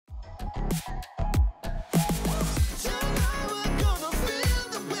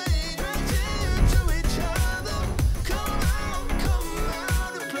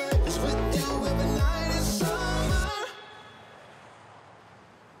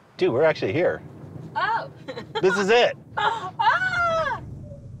Dude, we're actually here. Oh. This is it. Ah!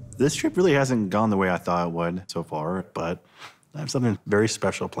 This trip really hasn't gone the way I thought it would so far, but I have something very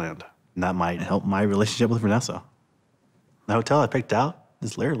special planned, and that might help my relationship with Vanessa. The hotel I picked out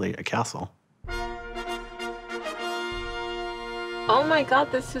is literally a castle. Oh my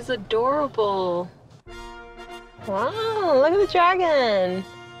God, this is adorable. Wow, look at the dragon.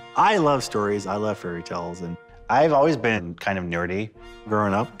 I love stories, I love fairy tales, and I've always been kind of nerdy.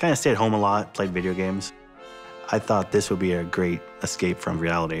 growing up, kind of stayed home a lot, played video games. I thought this would be a great escape from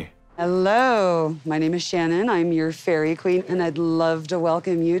reality. Hello, my name is Shannon. I'm your fairy queen, and I'd love to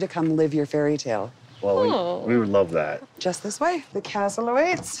welcome you to come live your fairy tale. Well, we would love that. Just this way, the castle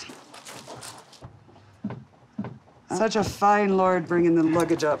awaits. Such a fine lord bringing the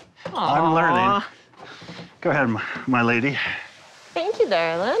luggage up. I'm learning. Go ahead, my lady. Thank you,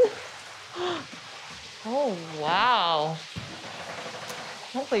 darling. Oh, wow.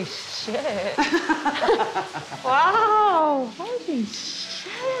 Holy shit. Wow. Holy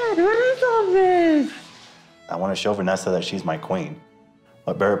shit. What is all this? I want to show Vanessa that she's my queen.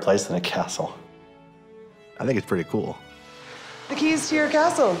 What better place than a castle? I think it's pretty cool. The keys to your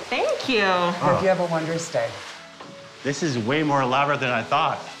castle. Thank you. Hope you have a wondrous day. This is way more elaborate than I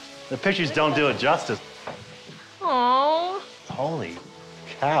thought. The pictures don't do it justice. Oh. Holy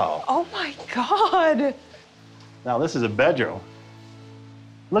cow. Oh my God. Now this is a bedroom.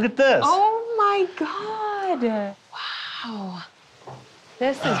 Look at this. Oh my God. Wow.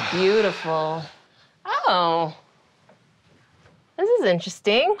 This is beautiful. Oh. This is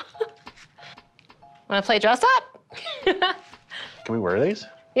interesting. Wanna play dress up? Can we wear these?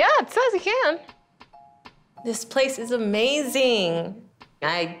 Yeah, it says you can. This place is amazing.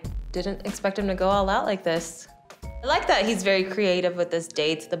 I didn't expect him to go all out like this. I like that he's very creative with his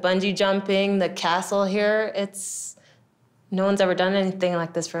dates. The bungee jumping, the castle here, no one's ever done anything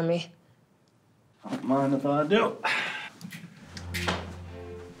like this for me. Don't mind if I do.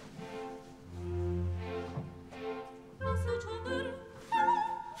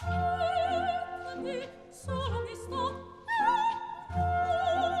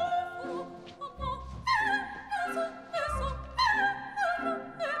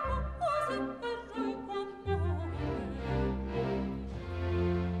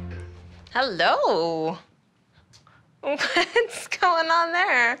 Hello. What's going on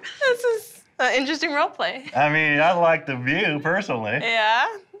there? This is an interesting role play. I mean, I like the view, personally. Yeah?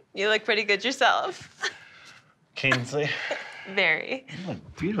 You look pretty good yourself. Kingsley. Very. You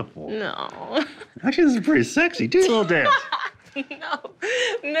look beautiful. No. Actually, this is pretty sexy. Do a little dance. No.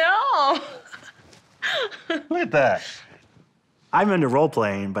 No. Look at that. I'm into role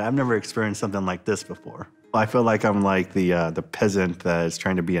playing, but I've never experienced something like this before. I feel like I'm like the peasant that is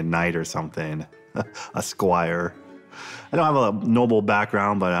trying to be a knight or something, a squire. I don't have a noble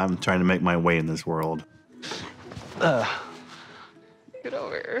background, but I'm trying to make my way in this world. Get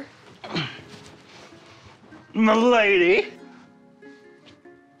over here. My lady.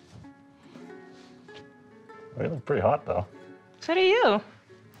 You look pretty hot, though. So do you. All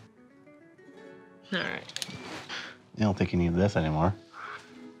right. You don't think you need this anymore.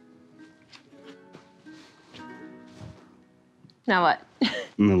 Now what?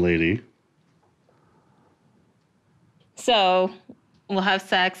 My lady. So we'll have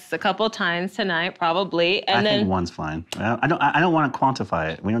sex a couple times tonight, probably, and I then think one's fine. I don't want to quantify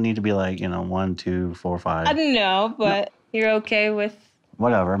it. We don't need to be like 1, 2, 4, 5. I don't know, but you're okay with?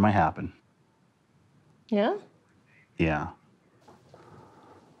 Whatever, it might happen. Yeah. Yeah.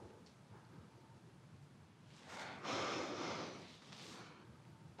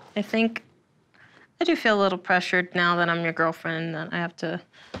 I think I do feel a little pressured now that I'm your girlfriend, that I have to,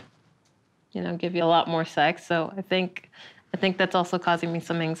 give you a lot more sex. So I think that's also causing me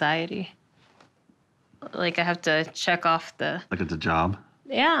some anxiety. Like I have to check off the. Like it's a job.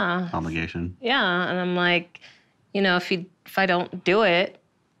 Yeah. Obligation. Yeah, and I'm like, if I don't do it,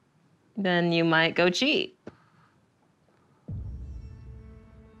 then you might go cheat.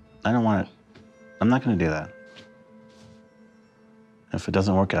 I don't want it. I'm not going to do that. If it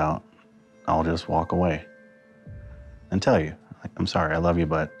doesn't work out, I'll just walk away and tell you, I'm sorry, I love you,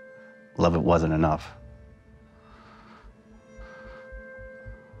 but love it wasn't enough.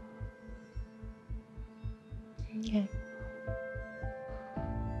 Okay.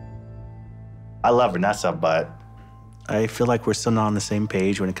 I love Vanessa, but I feel like we're still not on the same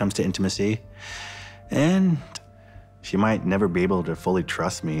page when it comes to intimacy. And she might never be able to fully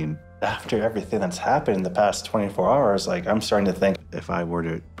trust me. After everything that's happened in the past 24 hours, like, I'm starting to think If I were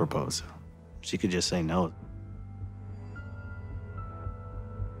to propose, she could just say no.